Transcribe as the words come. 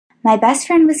My best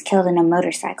friend was killed in a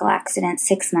motorcycle accident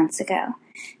 6 months ago.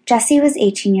 Jesse was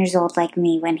 18 years old like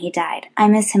me when he died. I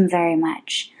miss him very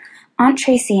much. Aunt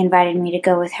Tracy invited me to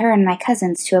go with her and my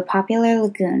cousins to a popular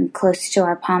lagoon close to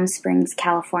our Palm Springs,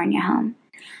 California home.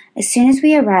 As soon as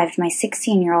we arrived, my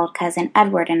 16-year-old cousin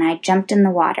Edward and I jumped in the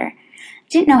water. I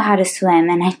didn't know how to swim,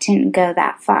 and I didn't go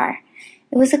that far.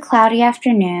 It was a cloudy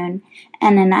afternoon,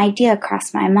 and an idea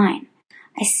crossed my mind.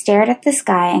 I stared at the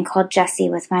sky and called Jesse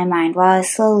with my mind while I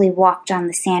slowly walked on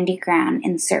the sandy ground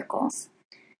in circles.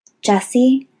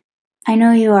 Jesse, I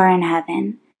know you are in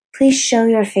heaven. Please show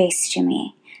your face to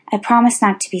me. I promise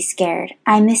not to be scared.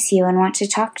 I miss you and want to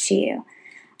talk to you.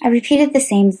 I repeated the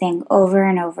same thing over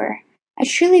and over. I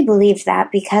truly believed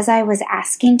that because I was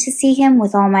asking to see him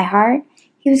with all my heart,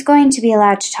 he was going to be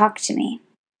allowed to talk to me.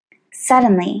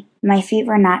 Suddenly, my feet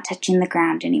were not touching the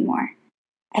ground anymore.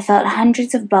 I felt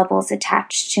hundreds of bubbles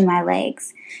attached to my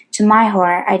legs. To my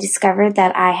horror, I discovered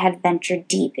that I had ventured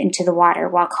deep into the water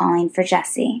while calling for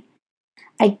Jesse.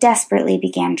 I desperately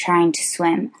began trying to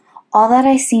swim. All that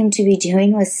I seemed to be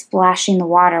doing was splashing the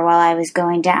water while I was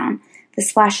going down. The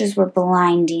splashes were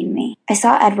blinding me. I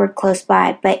saw Edward close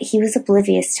by, but he was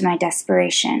oblivious to my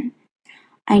desperation.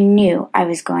 I knew I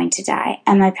was going to die,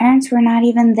 and my parents were not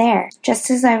even there. Just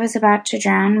as I was about to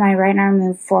drown, my right arm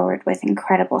moved forward with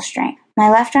incredible strength. My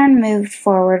left arm moved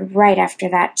forward right after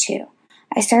that, too.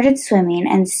 I started swimming,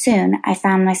 and soon I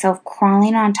found myself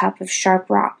crawling on top of sharp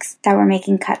rocks that were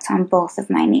making cuts on both of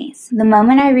my knees. The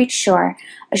moment I reached shore,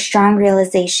 a strong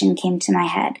realization came to my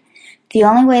head. The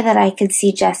only way that I could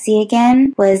see Jesse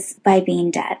again was by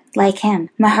being dead, like him.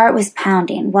 My heart was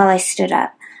pounding while I stood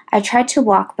up. I tried to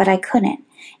walk, but I couldn't.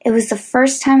 It was the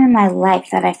first time in my life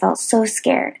that I felt so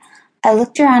scared. I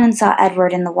looked around and saw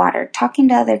Edward in the water, talking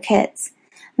to other kids.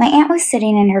 My aunt was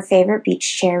sitting in her favorite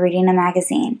beach chair reading a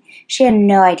magazine. She had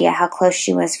no idea how close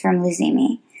she was from losing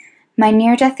me. My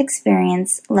near-death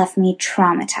experience left me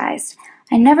traumatized.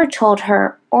 I never told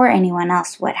her or anyone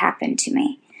else what happened to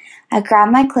me. I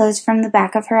grabbed my clothes from the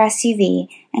back of her SUV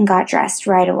and got dressed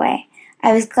right away.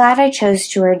 I was glad I chose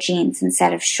to wear jeans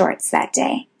instead of shorts that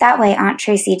day. That way Aunt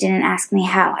Tracy didn't ask me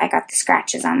how I got the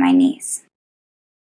scratches on my knees.